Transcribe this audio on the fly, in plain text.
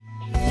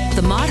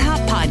the Mod Hop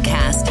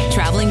Podcast,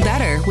 traveling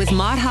better with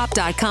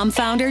ModHop.com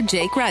founder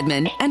Jake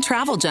Redman and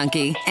travel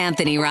junkie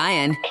Anthony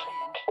Ryan.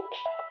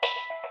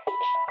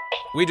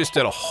 We just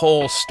did a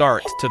whole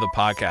start to the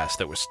podcast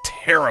that was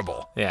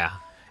terrible. Yeah.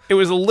 It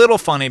was a little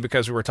funny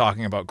because we were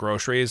talking about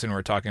groceries and we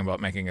were talking about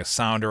making a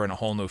sounder and a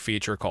whole new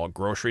feature called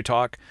Grocery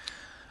Talk.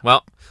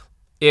 Well,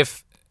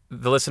 if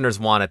the listeners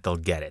want it, they'll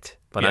get it.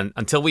 But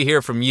until we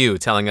hear from you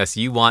telling us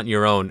you want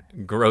your own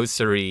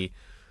grocery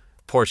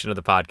portion of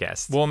the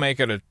podcast. We'll make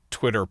it a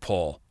Twitter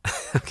poll.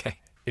 Okay.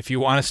 If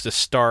you want us to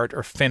start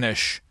or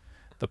finish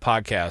the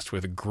podcast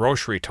with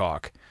Grocery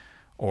Talk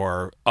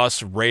or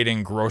us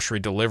rating grocery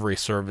delivery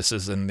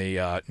services in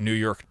the New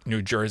York,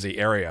 New Jersey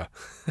area,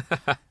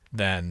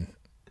 then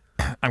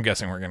I'm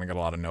guessing we're going to get a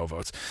lot of no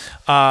votes.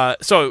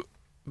 But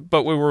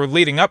what we were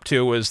leading up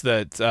to was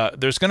that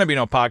there's going to be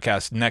no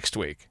podcast next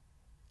week,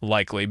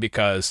 likely,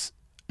 because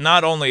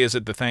not only is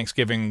it the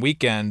Thanksgiving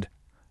weekend,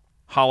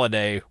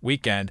 holiday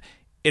weekend,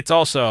 it's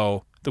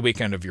also the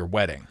weekend of your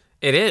wedding.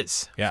 It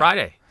is. Yeah.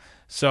 Friday.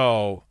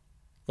 So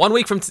 1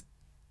 week from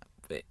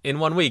in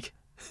 1 week.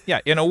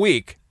 Yeah, in a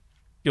week,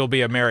 you'll be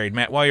a married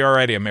man. Well, you're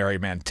already a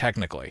married man,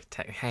 technically.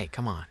 Hey,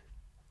 come on.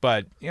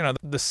 But, you know,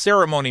 the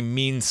ceremony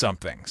means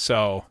something.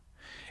 So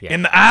Yeah.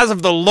 in the eyes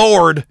of the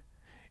Lord,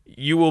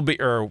 you will be,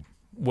 or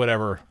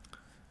whatever.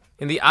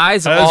 In the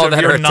eyes of all that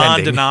are your attending.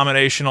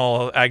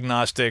 non-denominational,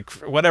 agnostic,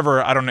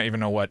 whatever, I don't even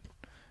know what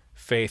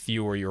faith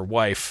you or your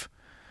wife.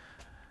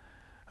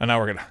 And now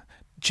we're going to,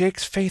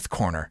 Jake's Faith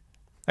Corner.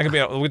 That could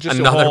be just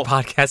another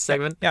podcast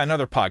segment? Yeah,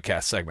 another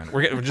podcast segment.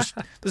 We're just,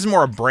 this is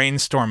more a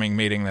brainstorming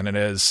meeting than it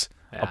is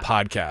a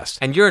podcast.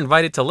 And you're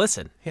invited to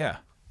listen. Yeah.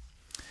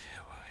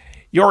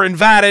 You're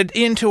invited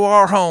into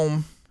our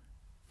home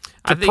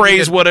to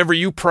praise whatever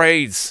you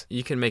praise.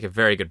 You can make a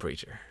very good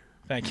preacher.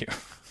 Thank you.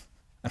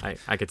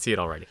 I could see it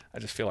already. I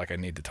just feel like I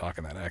need to talk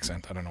in that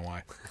accent. I don't know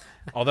why.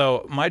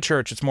 Although my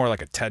church, it's more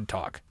like a TED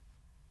Talk.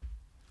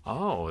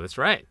 Oh, that's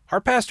right.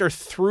 Our pastor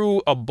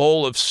threw a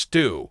bowl of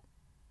stew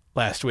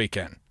last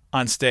weekend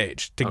on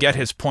stage to get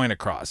his point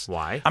across.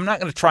 Why? I'm not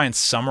going to try and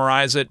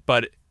summarize it,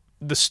 but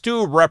the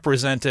stew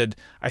represented,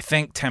 I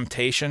think,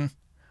 temptation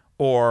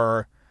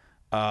or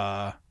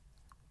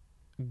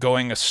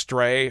going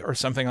astray or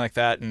something like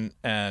that.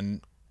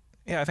 And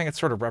yeah, I think it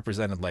sort of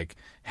represented like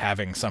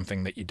having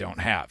something that you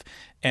don't have.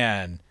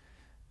 And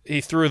he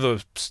threw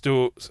the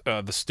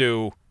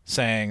stew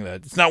saying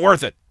that it's not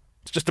worth it.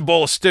 It's just a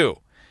bowl of stew.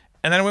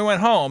 And then we went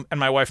home and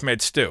my wife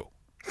made stew.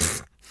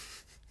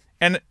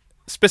 And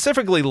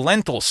specifically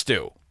lentil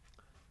stew,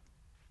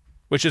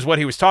 which is what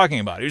he was talking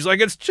about. He was like,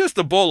 it's just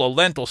a bowl of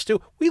lentil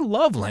stew. We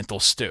love lentil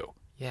stew.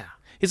 Yeah.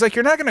 He's like,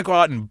 you're not going to go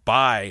out and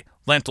buy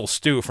lentil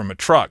stew from a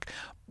truck,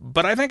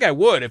 but I think I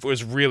would if it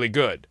was really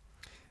good.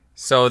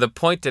 So the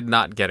point did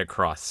not get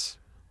across.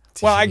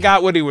 Well, I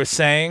got what he was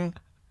saying,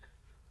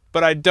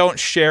 but I don't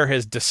share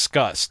his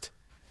disgust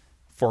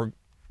for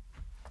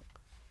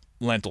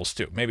lentil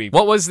stew. Maybe.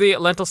 What was the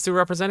lentil stew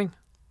representing?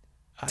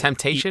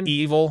 Temptation?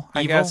 Evil,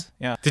 I guess.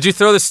 Yeah. Did you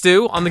throw the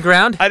stew on the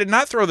ground? I did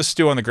not throw the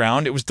stew on the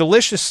ground. It was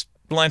delicious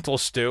lentil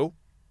stew.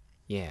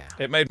 Yeah.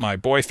 It made my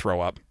boy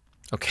throw up.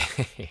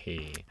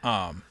 Okay.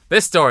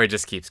 This story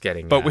just keeps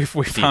getting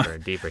deeper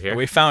and deeper here.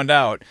 We found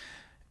out,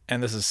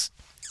 and this is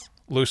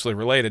loosely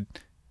related,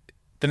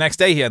 the next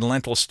day he had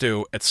lentil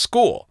stew at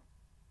school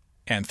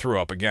and threw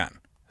up again.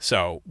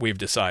 So we've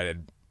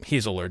decided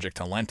he's allergic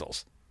to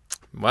lentils.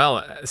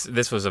 Well,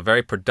 this was a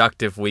very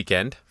productive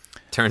weekend,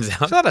 turns out.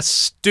 There's a lot of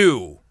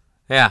stew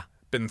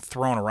been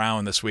thrown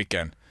around this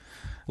weekend.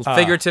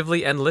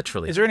 Figuratively and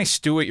literally. Is there any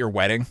stew at your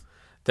wedding?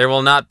 There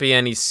will not be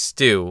any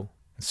stew.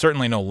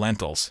 Certainly no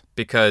lentils.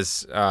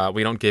 Because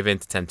we don't give in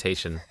to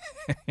temptation.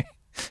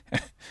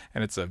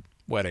 And it's a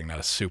wedding, not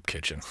a soup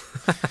kitchen.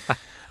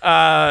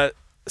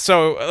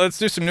 So let's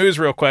do some news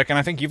real quick, and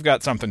I think you've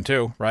got something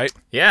too, right?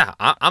 Yeah,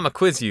 I'm a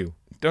quiz you.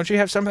 Don't you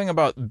have something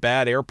about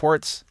bad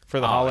airports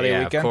for the holiday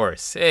weekend? Of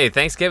course. Hey,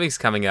 Thanksgiving's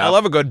coming up. I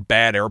love a good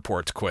bad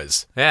airports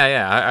quiz.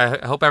 Yeah.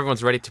 I hope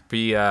everyone's ready to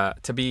be a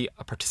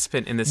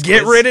participant in this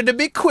Get quiz. ready to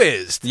be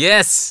quizzed.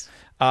 Yes.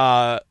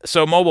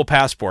 So Mobile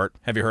Passport,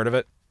 have you heard of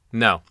it?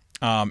 No.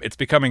 It's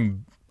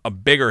becoming a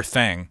bigger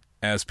thing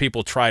as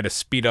people try to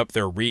speed up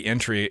their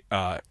re-entry.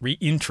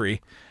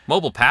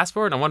 Mobile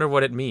Passport? I wonder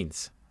what it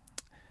means.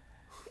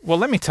 Well,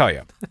 let me tell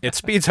you, it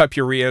speeds up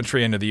your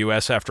re-entry into the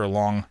U.S. after a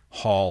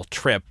long-haul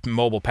trip.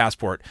 Mobile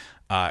Passport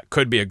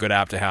could be a good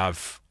app to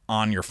have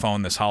on your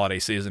phone this holiday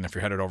season if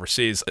you're headed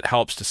overseas. It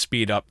helps to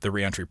speed up the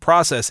re-entry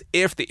process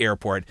if the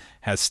airport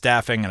has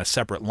staffing and a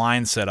separate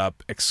line set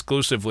up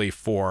exclusively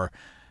for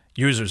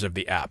users of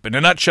the app. In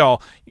a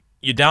nutshell,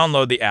 you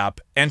download the app,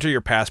 enter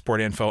your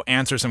passport info,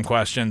 answer some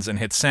questions, and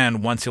hit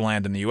send once you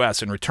land in the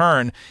U.S. In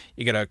return,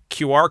 you get a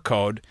QR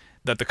code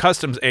that the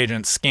customs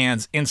agent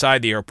scans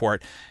inside the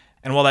airport.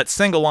 And while that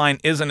single line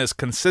isn't as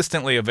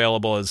consistently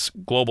available as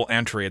global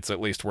entry, it's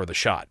at least worth a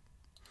shot.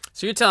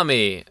 So you're telling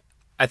me,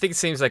 I think it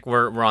seems like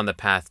we're on the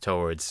path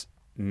towards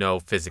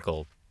no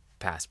physical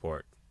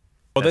passport.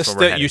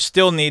 Well, you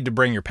still need to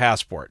bring your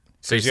passport.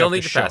 So you still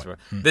need your passport.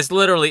 This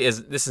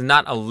is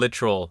not a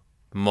literal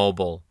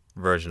mobile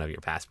version of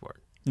your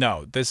passport.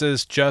 No, this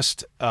is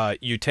just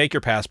you take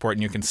your passport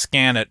and you can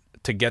scan it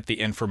to get the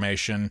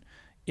information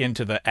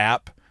into the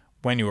app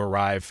when you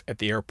arrive at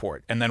the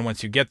airport. And then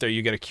once you get there,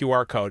 you get a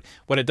QR code.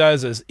 What it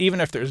does is, even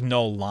if there's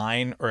no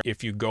line, or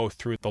if you go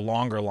through the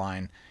longer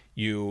line,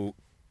 you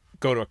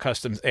go to a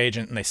customs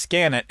agent and they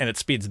scan it, and it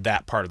speeds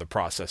that part of the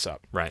process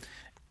up. Right.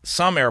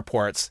 Some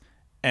airports,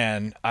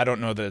 and I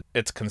don't know that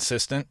it's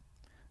consistent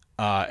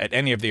at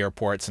any of the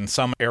airports, and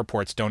some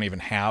airports don't even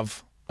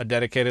have a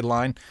dedicated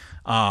line.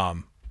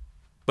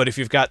 But if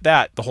you've got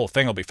that, the whole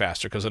thing will be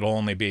faster because it'll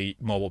only be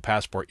mobile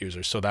passport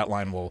users, so that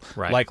line will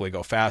likely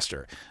go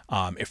faster.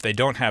 If they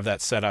don't have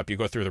that set up, you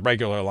go through the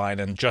regular line,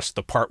 and just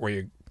the part where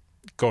you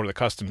go to the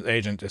customs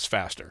agent is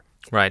faster.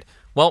 Right.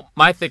 Well,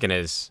 my thinking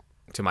is,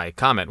 to my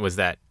comment, was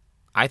that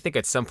I think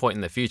at some point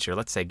in the future,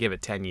 let's say give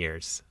it 10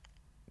 years,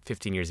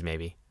 15 years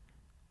maybe,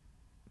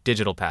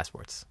 digital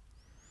passports.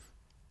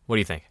 What do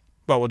you think?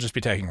 Well, we'll just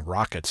be taking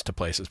rockets to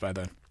places by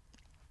then.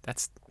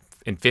 That's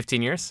in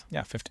 15 years?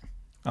 Yeah, 15.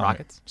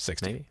 Rockets?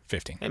 60, maybe.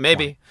 15. Hey,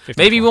 maybe. 20,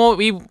 15,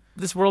 maybe 20.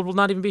 this world will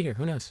not even be here.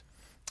 Who knows?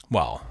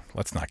 Well,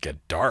 let's not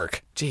get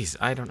dark. Jeez,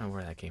 I don't know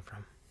where that came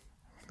from.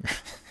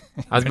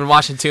 I've been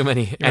watching too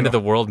many end of the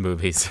world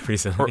movies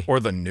recently. Or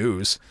the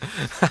news.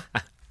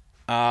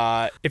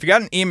 If you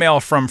got an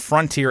email from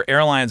Frontier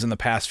Airlines in the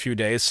past few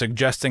days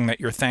suggesting that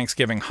your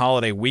Thanksgiving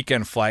holiday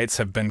weekend flights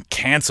have been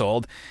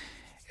canceled,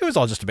 it was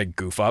all just a big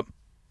goof up.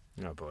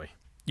 Oh, boy.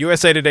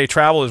 USA Today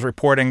Travel is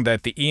reporting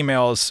that the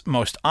email's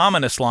most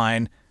ominous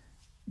line,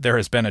 "There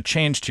has been a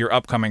change to your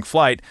upcoming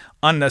flight,"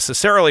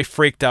 unnecessarily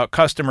freaked out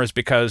customers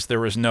because there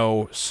was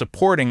no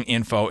supporting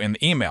info in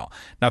the email.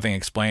 Nothing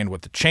explained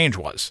what the change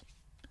was.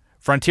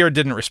 Frontier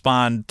didn't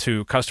respond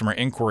to customer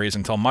inquiries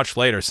until much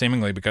later,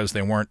 seemingly because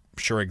they weren't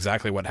sure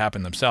exactly what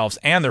happened themselves,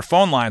 and their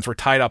phone lines were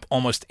tied up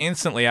almost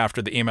instantly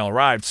after the email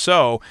arrived.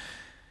 So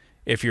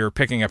if you're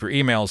picking up your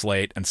emails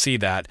late and see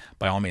that,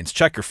 by all means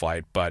check your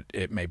flight, but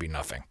it may be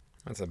nothing.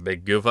 That's a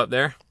big goof up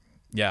there.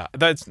 Yeah,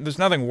 there's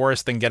nothing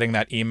worse than getting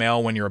that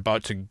email when you're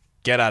about to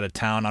get out of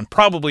town on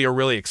probably a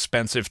really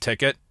expensive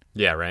ticket.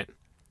 Yeah, right.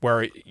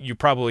 Where you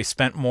probably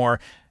spent more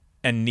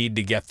and need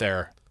to get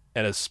there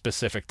at a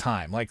specific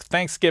time. Like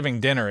Thanksgiving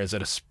dinner is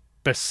at a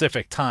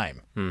specific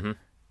time. Mm-hmm.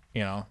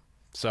 You know,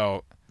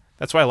 so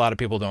that's why a lot of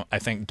people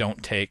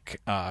don't take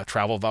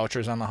travel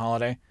vouchers on the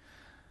holiday.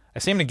 I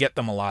seem to get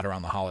them a lot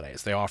around the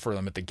holidays. They offer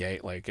them at the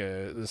gate, like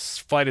this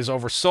flight is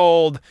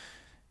oversold.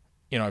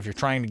 You know, if you're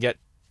trying to get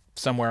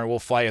somewhere, we'll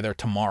fly you there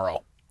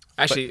tomorrow.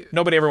 Actually, but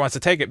nobody ever wants to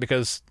take it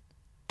because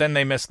then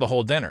they miss the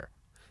whole dinner.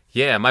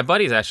 Yeah, my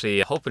buddy's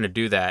actually hoping to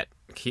do that.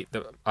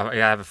 I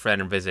have a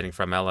friend visiting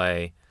from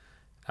L.A.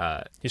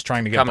 He's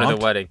trying to get coming bumped. to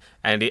the wedding,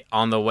 and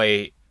on the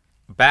way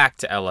back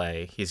to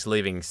L.A., he's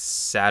leaving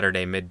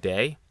Saturday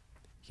midday.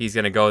 He's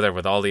going to go there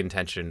with all the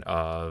intention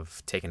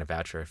of taking a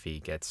voucher if he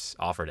gets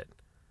offered it,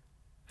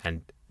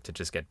 and to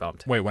just get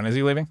bumped. Wait, when is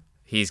he leaving?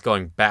 He's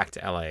going back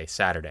to L.A.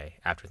 Saturday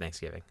after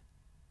Thanksgiving.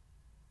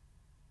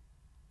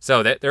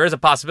 So there is a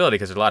possibility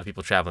because there's a lot of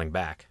people traveling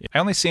back. I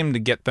only seem to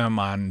get them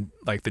on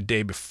like the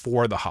day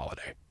before the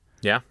holiday.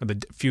 Yeah? Or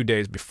the few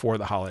days before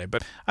the holiday.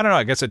 But I don't know.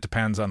 I guess it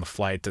depends on the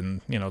flight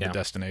and, the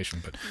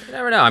destination. But you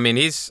never know. I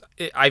mean,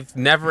 I've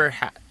never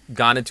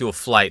gone into a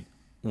flight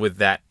with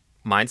that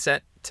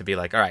mindset to be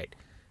like, all right,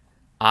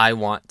 I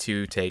want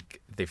to take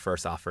the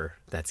first offer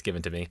that's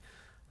given to me.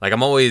 Like,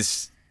 I'm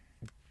always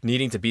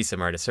needing to be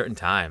somewhere at a certain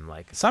time.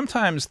 Like,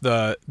 sometimes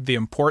the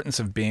importance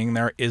of being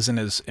there isn't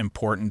as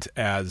important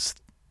as,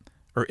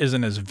 or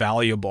isn't as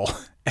valuable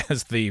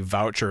as the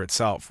voucher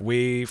itself.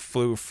 We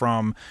flew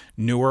from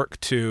Newark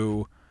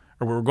we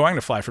were going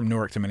to fly from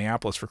Newark to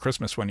Minneapolis for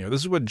Christmas one year.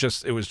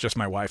 It was just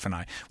my wife and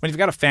I. When you've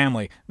got a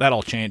family, that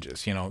all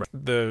changes.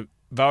 The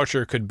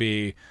voucher could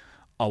be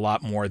a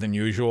lot more than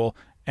usual.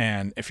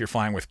 And if you're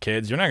flying with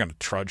kids, you're not going to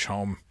trudge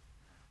home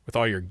with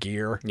all your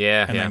gear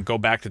and then go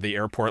back to the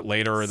airport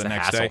later or the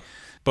next day.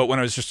 But when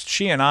it was just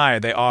she and I,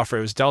 it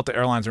was Delta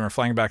Airlines, and we were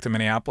flying back to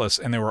Minneapolis,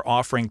 and they were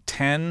offering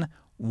 10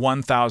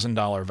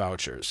 $1,000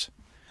 vouchers.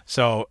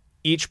 So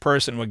each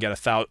person would get a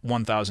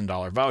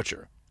 $1,000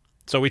 voucher.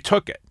 So we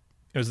took it.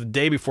 It was the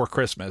day before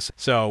Christmas.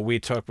 So we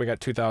got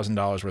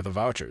 $2,000 worth of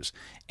vouchers.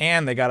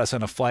 And they got us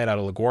on a flight out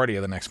of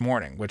LaGuardia the next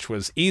morning, which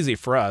was easy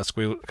for us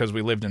because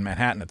we lived in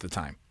Manhattan at the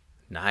time.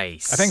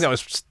 Nice. I think that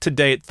was, to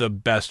date, the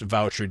best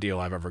voucher deal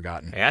I've ever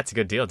gotten. Yeah, that's a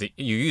good deal.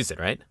 You used it,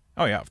 right?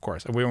 Oh, yeah, of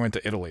course. We went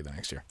to Italy the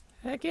next year.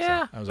 Heck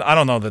yeah. So I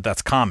don't know that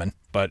that's common,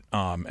 but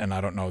and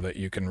I don't know that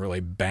you can really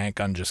bank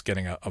on just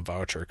getting a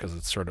voucher because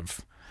it's sort of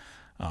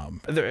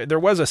there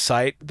was a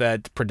site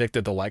that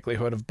predicted the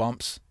likelihood of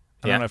bumps.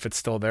 I don't know if it's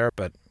still there,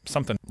 but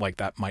something like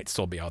that might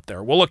still be out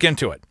there. We'll look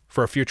into it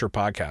for a future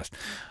podcast.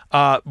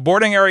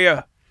 Boarding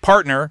area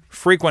partner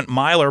Frequent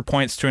Miler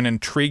points to an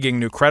intriguing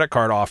new credit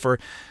card offer.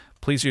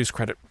 Please use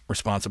credit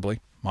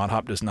responsibly.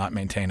 ModHop does not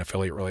maintain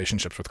affiliate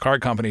relationships with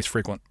card companies.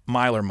 Frequent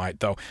Miler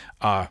might, though.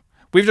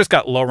 We've just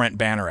got low rent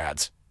banner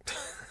ads.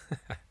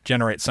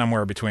 Generate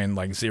somewhere between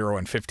like $0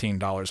 and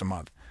 $15 a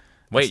month.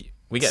 Wait,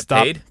 We get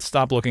paid?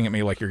 Stop looking at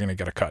me like you're going to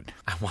get a cut.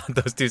 I want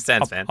those 2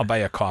 cents, man. I'll buy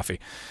you a coffee.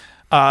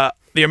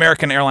 The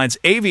American Airlines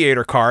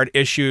Aviator Card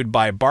issued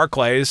by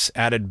Barclays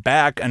added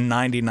back a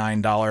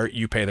 $99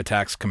 you pay the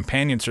tax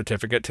companion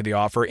certificate to the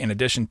offer in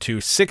addition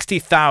to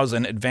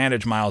 60,000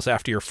 AAdvantage miles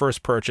after your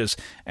first purchase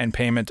and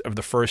payment of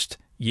the first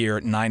year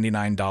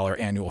 $99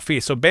 annual fee.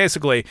 So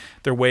basically,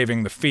 they're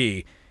waiving the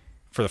fee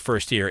for the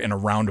first year in a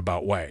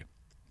roundabout way.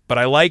 But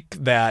I like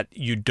that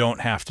you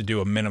don't have to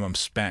do a minimum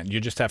spend. You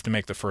just have to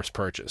make the first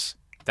purchase.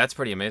 That's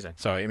pretty amazing.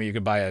 So, I mean, you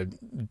could buy a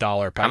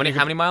 $1 pack.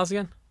 How many miles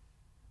again?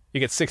 You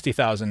get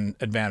 60,000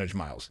 AAdvantage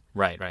miles.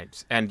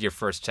 Right. And your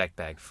first check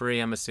bag free,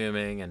 I'm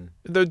assuming. And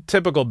the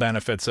typical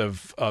benefits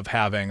of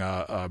having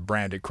a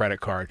branded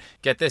credit card.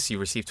 Get this, you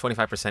receive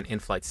 25%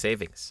 in-flight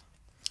savings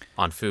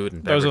on food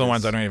and beverages. Those are the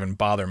ones I don't even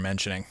bother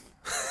mentioning.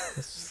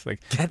 It's like,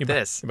 Get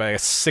this. You buy a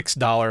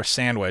 $6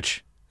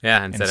 sandwich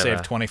and save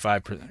of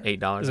 25%.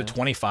 $8. Is it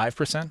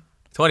 25%?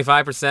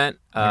 25%.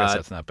 I guess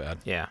that's not bad.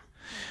 Yeah.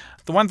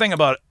 The one thing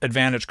about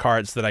AAdvantage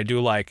cards that I do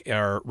like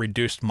are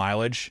reduced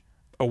mileage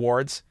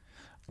awards.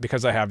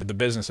 Because I have the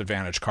Business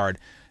Advantage card,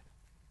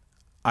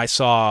 I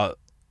saw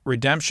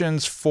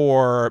redemptions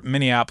for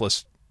LaGuardia,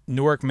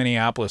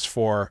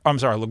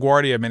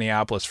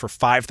 Minneapolis for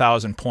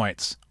 5,000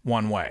 points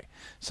one way.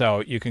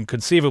 So you can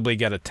conceivably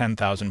get a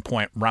 10,000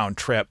 point round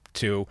trip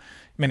to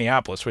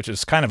Minneapolis, which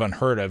is kind of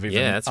unheard of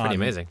even that's pretty on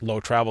amazing.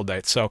 Low travel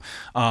dates. So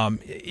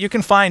you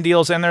can find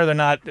deals in there. They're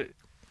not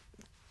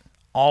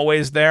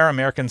always there.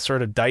 American's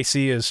sort of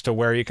dicey as to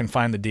where you can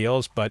find the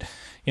deals, but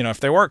if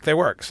they work, they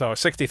work. So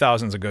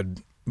 60,000 is a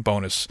good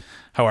bonus,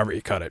 however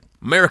you cut it.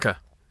 America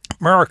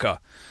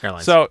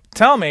Airlines. So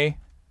tell me,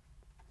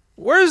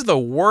 what are the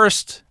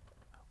worst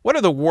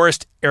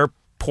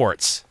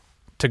airports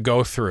to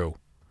go through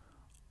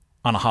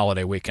on a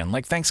holiday weekend,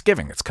 like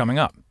Thanksgiving? It's coming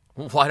up.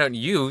 Why don't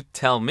you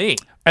tell me?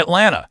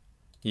 Atlanta.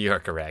 You're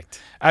correct.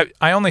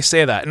 I only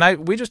say that,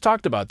 and we just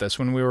talked about this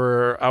when we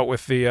were out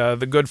with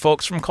the good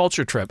folks from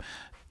Culture Trip.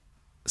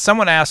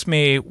 Someone asked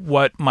me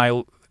what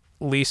my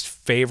least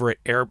favorite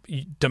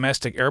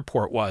domestic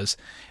airport was,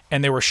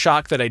 and they were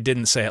shocked that I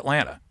didn't say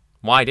Atlanta.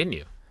 Why didn't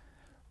you?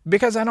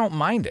 Because I don't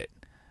mind it.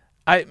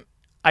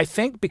 I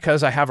think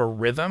because I have a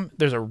rhythm.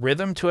 There's a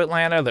rhythm to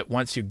Atlanta that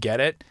once you get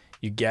it,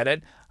 you get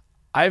it.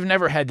 I've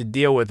never had to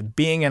deal with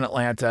being in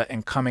Atlanta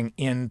and coming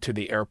into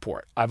the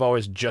airport. I've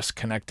always just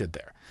connected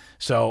there.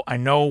 So I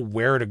know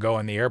where to go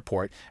in the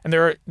airport. And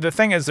the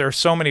thing is, there are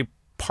so many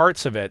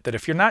parts of it that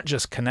if you're not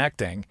just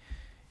connecting,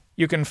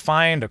 you can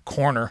find a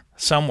corner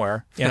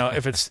somewhere.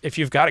 If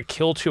you've got to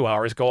kill 2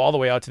 hours, go all the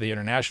way out to the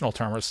international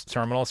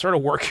terminal, sort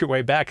of work your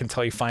way back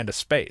until you find a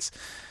space.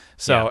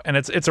 So, and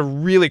it's a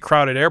really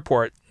crowded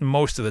airport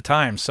most of the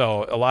time.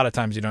 So a lot of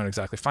times you don't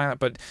exactly find that.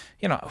 But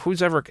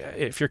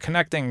if you're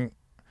connecting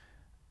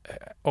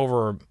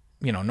over,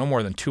 no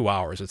more than 2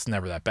 hours, it's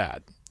never that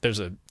bad. There's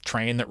a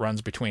train that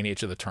runs between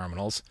each of the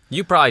terminals.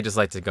 You probably just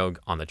like to go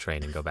on the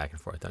train and go back and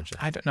forth, don't you?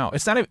 I don't know.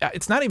 It's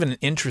not even an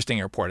interesting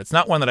airport. It's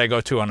not one that I go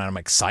to and I'm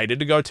excited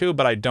to go to,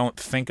 but I don't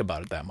think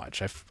about it that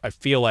much. I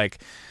feel like...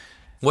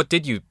 What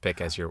did you pick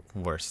as your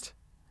worst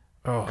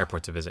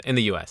airport to visit in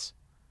the U.S.?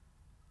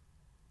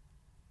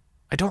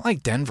 I don't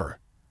like Denver.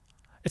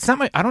 It's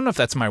not I don't know if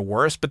that's my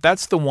worst, but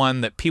that's the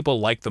one that people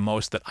like the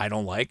most that I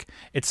don't like.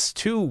 It's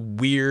too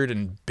weird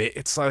and big.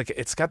 It's like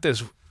it's got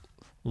this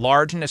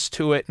largeness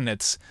to it, and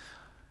it's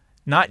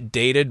not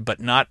dated but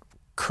not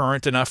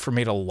current enough for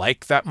me to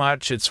like that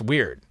much. It's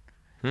weird.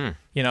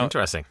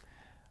 Interesting.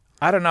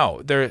 I don't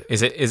know.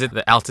 Is it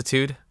the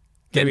altitude?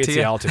 Maybe it's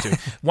the altitude.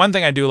 One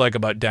thing I do like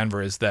about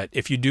Denver is that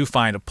if you do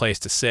find a place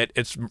to sit,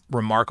 it's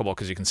remarkable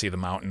because you can see the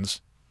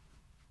mountains,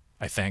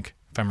 I think,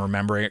 if I'm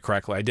remembering it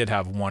correctly. I did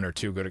have 1 or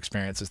 2 good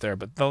experiences there,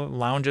 but the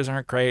lounges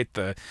aren't great.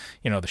 The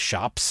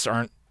shops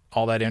aren't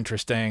all that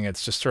interesting.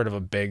 It's just sort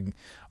of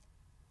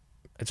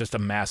it's just a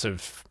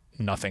massive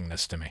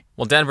nothingness to me.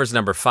 Well, Denver's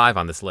number 5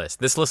 on this list.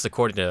 This list,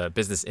 according to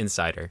Business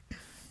Insider,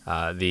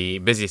 the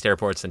busiest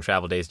airports and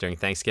travel days during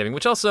Thanksgiving,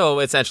 which also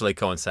essentially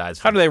coincides.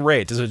 How do they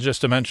rate? Is it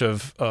just a bunch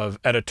of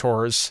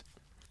editors?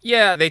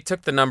 Yeah, they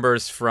took the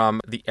numbers from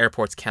the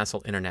Airports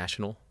Council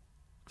International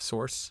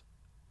source.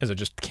 Is it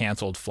just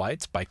canceled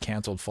flights by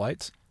canceled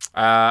flights?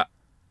 Just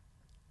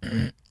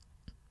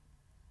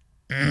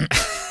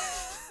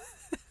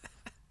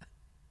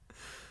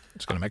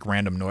going to make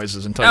random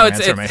noises until you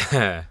answer me.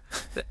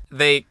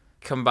 They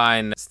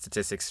combine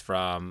statistics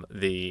from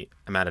the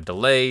amount of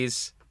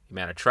delays, the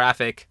amount of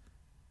traffic,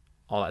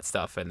 all that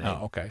stuff, and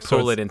they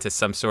pull it into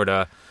some sort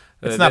of...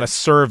 It's not a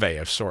survey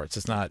of sorts.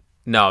 It's not...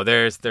 No,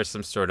 there's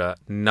some sort of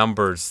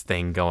numbers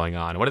thing going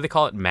on. What do they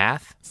call it?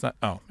 Math? It's not.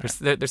 Oh, there's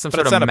some but sort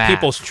it's of not math. a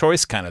people's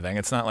choice kind of thing.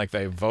 It's not like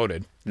they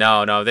voted.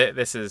 No.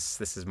 This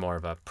is more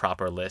of a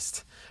proper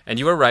list. And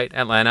you were right.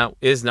 Atlanta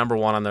is number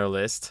 1 on their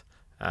list.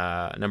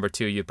 Number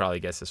 2, you'd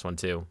probably guess this one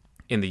too.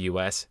 In the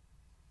U.S.,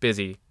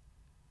 busiest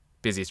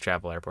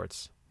travel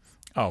airports.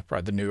 Oh,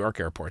 probably the New York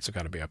airports have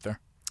got to be up there.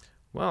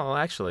 Well,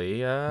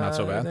 actually, not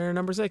so bad. They're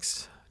number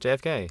 6,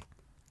 JFK.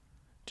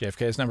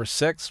 JFK is number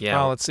 6? Yeah.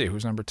 Well, let's see.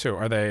 Who's number 2?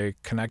 Are they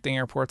connecting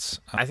airports?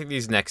 I think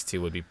these next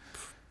two would be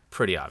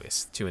pretty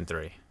obvious, 2 and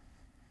 3.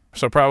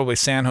 So probably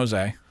San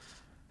Jose.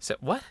 So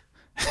what?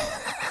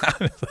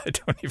 I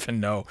don't even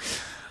know.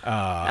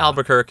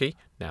 Albuquerque?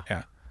 No.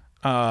 Yeah.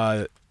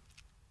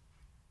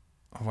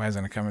 Why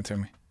isn't it coming to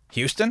me?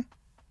 Houston?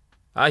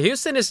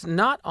 Houston is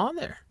not on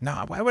there.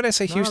 No, why would I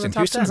say Not on the Houston?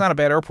 top Houston's 10. not a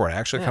bad airport. I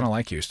actually kind of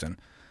like Houston.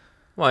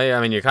 Well, yeah,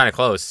 I mean, you're kind of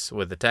close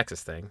with the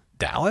Texas thing.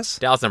 Dallas?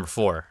 Dallas number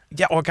 4.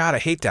 Yeah, oh God, I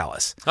hate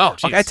Dallas. Oh,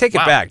 jeez. Okay, I take it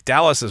Wow. back.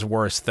 Dallas is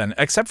worse than,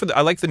 except for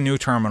I like the new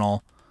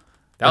terminal.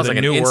 That was the like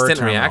an newer instant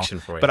terminal. reaction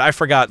for you. But I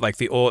forgot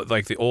the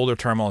older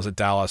terminals at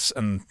Dallas,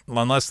 and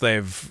unless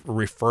they've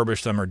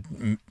refurbished them or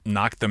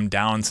knocked them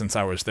down since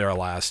I was there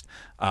last,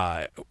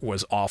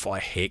 was awful. I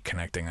hate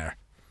connecting there.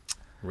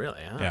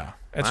 Really? Huh? Yeah,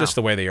 it's Wow. just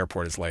the way the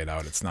airport is laid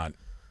out. It's not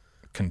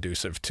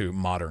conducive to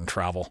modern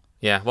travel.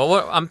 Yeah.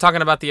 Well, I'm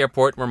talking about the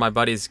airport where my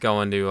buddy's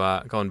going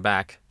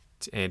back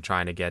and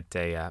trying to get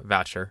a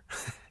voucher.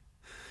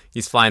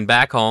 He's flying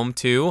back home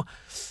to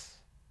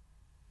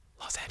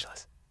Los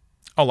Angeles.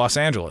 Oh, Los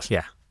Angeles.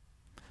 Yeah.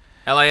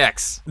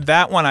 LAX.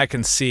 That one I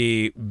can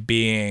see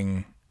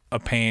being a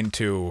pain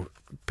to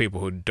people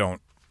who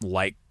don't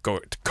like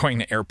going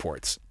to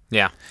airports.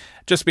 Yeah.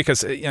 Just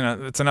because,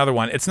 it's another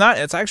one. It's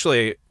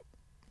actually,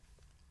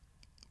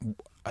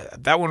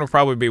 that one would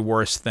probably be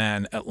worse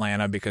than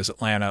Atlanta, because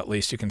Atlanta, at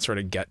least you can sort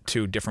of get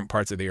to different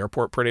parts of the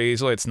airport pretty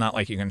easily. It's not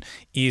like you can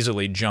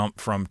easily jump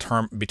from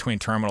between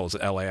terminals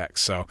at LAX.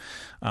 So,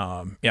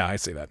 yeah, I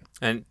see that.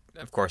 And,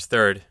 of course,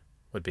 third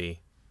would be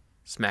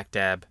smack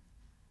dab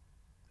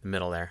the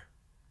middle there.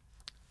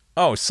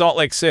 Oh, Salt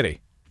Lake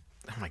City.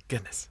 Oh, my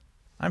goodness.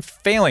 I'm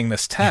failing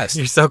this test.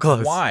 You're so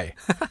close. Why?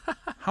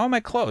 How am I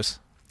close?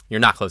 You're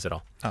not close at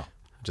all. Oh.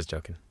 I'm just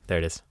joking. There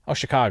it is. Oh,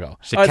 Chicago.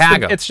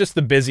 Chicago. It's just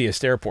the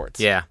busiest airports.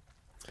 Yeah.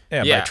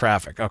 Yeah, Yeah. by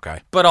traffic.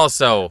 Okay. But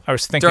also, I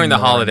was thinking during the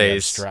more in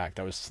holidays, abstract.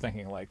 I was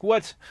thinking like,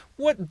 what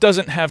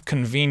doesn't have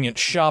convenient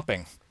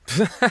shopping?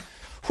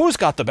 Who's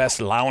got the best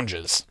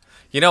lounges?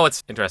 you know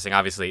what's interesting?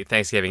 Obviously,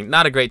 Thanksgiving,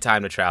 not a great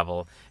time to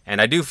travel. And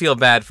I do feel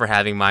bad for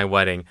having my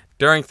wedding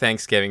during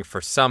Thanksgiving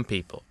for some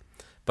people.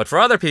 But for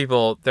other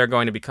people, they're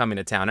going to be coming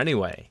to town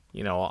anyway.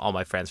 You know, all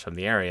my friends from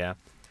the area.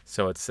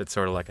 So it's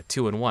sort of like a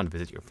 2-in-1.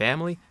 Visit your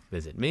family,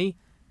 visit me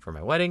for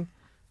my wedding,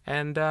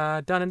 and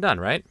done and done,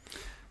 right?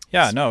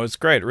 Yeah, no, it's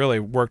great. It really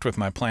worked with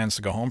my plans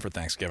to go home for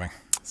Thanksgiving.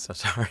 So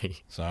sorry.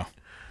 So,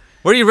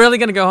 Were you really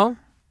going to go home?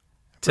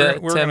 To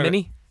we're gonna-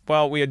 Minnie?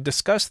 Well, we had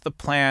discussed the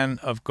plan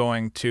of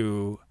going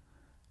to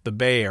the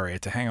Bay Area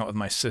to hang out with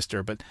my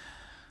sister, but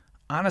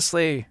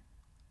honestly,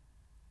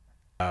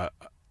 I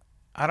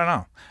don't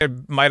know.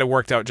 It might have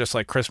worked out just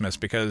like Christmas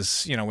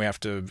because,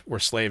 we're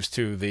slaves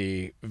to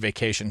the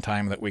vacation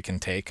time that we can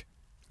take.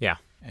 Yeah.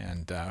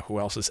 And who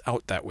else is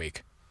out that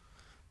week?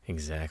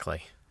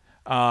 Exactly.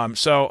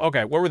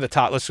 Okay, what were the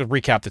top? Let's just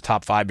recap the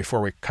top 5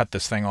 before we cut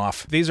this thing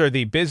off. These are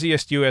the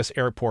busiest U.S.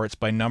 airports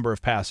by number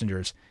of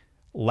passengers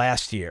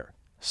last year.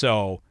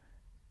 So,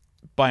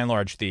 by and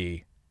large,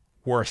 the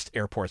worst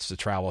airports to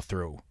travel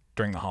through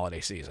during the holiday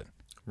season.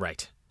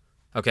 Right.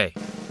 Okay.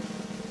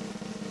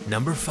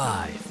 Number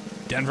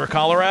 5. Denver,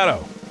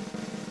 Colorado.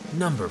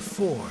 Number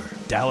 4.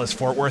 Dallas,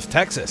 Fort Worth,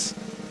 Texas.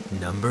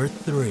 Number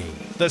 3.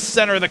 The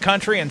center of the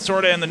country and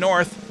sort of in the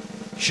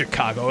north,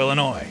 Chicago,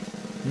 Illinois.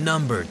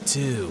 Number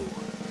 2.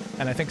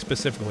 And I think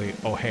specifically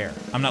O'Hare.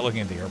 I'm not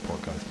looking at the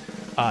airport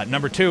codes.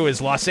 Number 2 is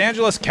Los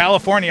Angeles,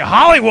 California,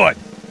 Hollywood.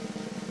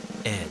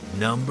 And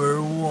number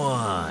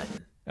 1.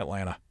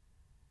 Atlanta.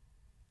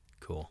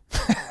 Cool.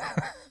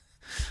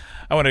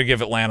 I wanted to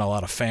give Atlanta a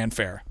lot of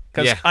fanfare.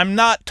 Because Yeah. I'm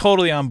not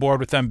totally on board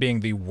with them being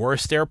the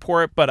worst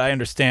airport, but I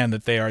understand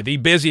that they are the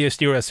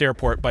busiest U.S.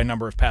 airport by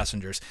number of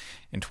passengers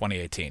in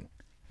 2018.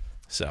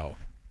 So,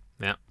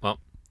 Yeah, well,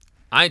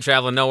 I ain't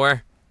traveling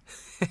nowhere.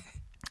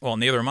 well,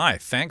 neither am I.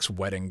 Thanks,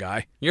 wedding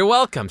guy. You're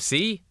welcome,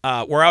 see?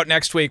 We're out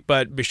next week,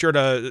 but be sure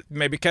to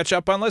maybe catch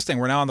up on listening.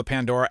 We're now on the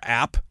Pandora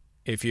app.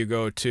 If you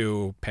go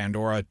to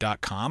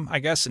pandora.com, I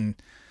guess, and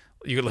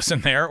you can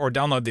listen there or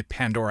download the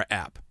Pandora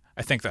app.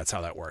 I think that's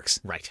how that works.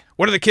 Right.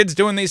 What are the kids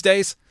doing these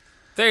days?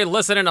 They're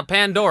listening to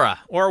Pandora.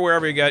 Or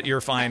wherever you get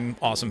your fine,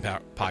 awesome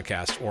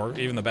podcast, or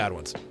even the bad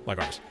ones, like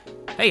ours.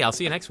 Hey, I'll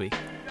see you next week.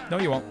 No,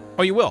 you won't.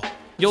 Oh, you will.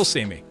 You'll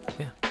see me.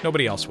 Yeah.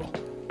 Nobody else will.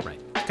 Right.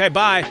 Okay,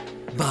 bye.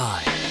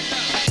 Bye.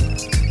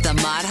 The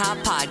Mod Hop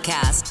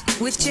Podcast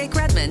with Jake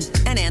Redmond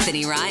and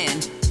Anthony Ryan.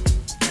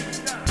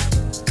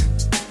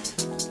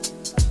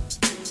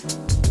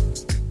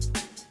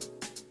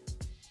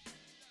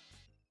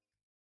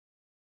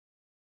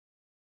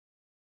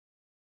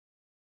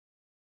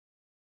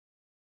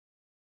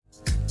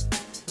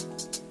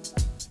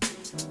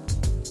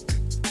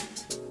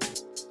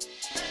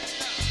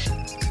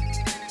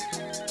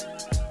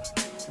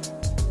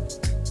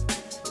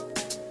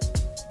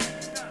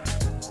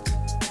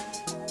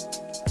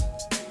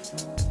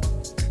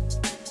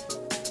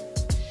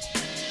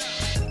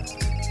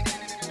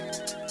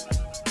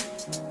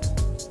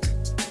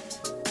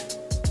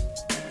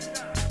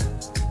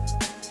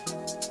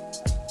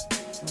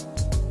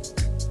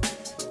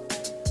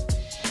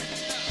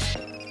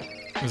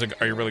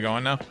 Are you really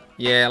going now?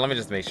 Yeah, let me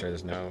just make sure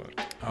there's no.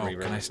 Oh,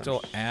 can I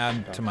still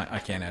add to my? I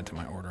can't add to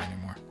my order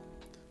anymore.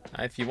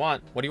 If you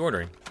want, what are you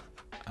ordering?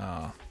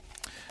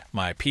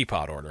 My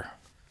Peapod order.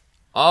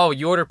 Oh,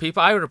 you order Peapod?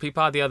 I ordered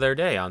Peapod the other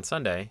day on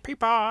Sunday.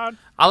 Peapod.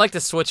 I like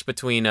to switch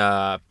between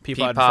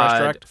Peapod and Fresh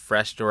Direct?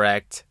 Fresh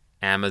Direct,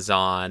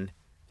 Amazon,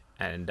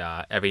 and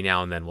every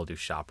now and then we'll do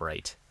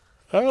ShopRite.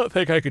 I don't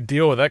think I could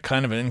deal with that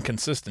kind of an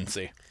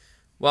inconsistency.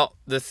 Well,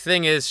 the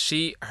thing is,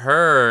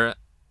 her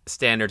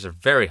standards are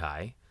very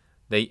high.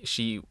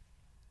 She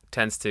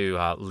tends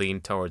to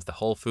lean towards the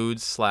Whole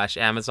Foods /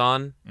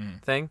 Amazon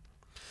thing.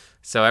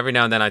 So every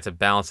now and then I have to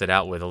balance it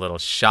out with a little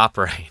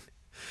ShopRite.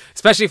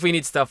 Especially if we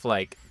need stuff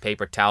like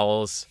paper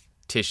towels,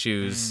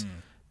 tissues.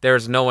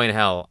 There's no way in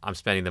hell I'm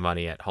spending the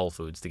money at Whole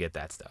Foods to get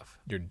that stuff.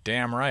 You're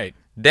damn right.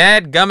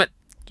 Dadgummit.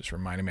 Just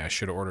reminded me I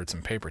should have ordered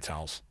some paper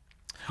towels.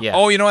 Yeah.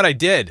 Oh, you know what I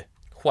did?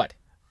 What?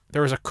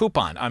 There was a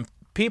coupon. On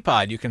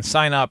Peapod, you can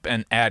sign up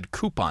and add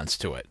coupons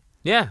to it.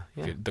 Yeah.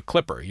 The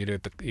clipper. You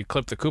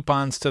clip the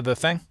coupons to the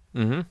thing?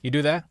 Mm-hmm. You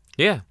do that?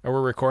 Yeah. Are we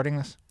recording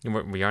this?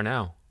 We are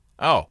now.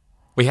 Oh.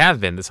 We have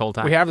been this whole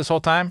time. We have this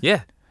whole time?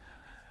 Yeah.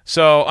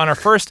 So on our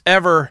first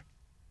ever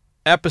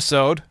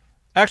episode,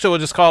 actually we'll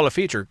just call it a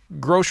feature,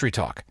 Grocery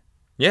Talk.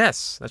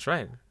 Yes, that's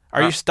right.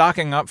 Are you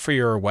stocking up for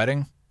your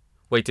wedding?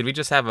 Wait, did we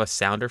just have a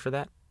sounder for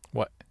that?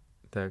 What?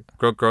 The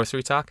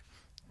grocery talk?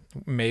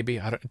 Maybe.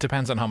 It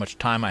depends on how much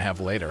time I have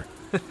later.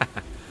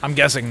 I'm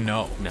guessing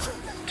no. No.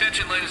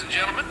 Attention, ladies and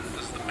gentlemen.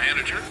 This is the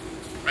manager.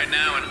 Right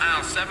now in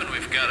aisle 7,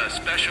 we've got a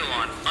special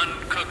on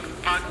uncooked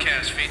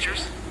podcast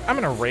features. I'm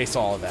going to erase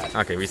all of that.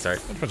 Okay, restart.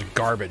 What a bunch of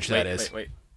garbage that is. Wait.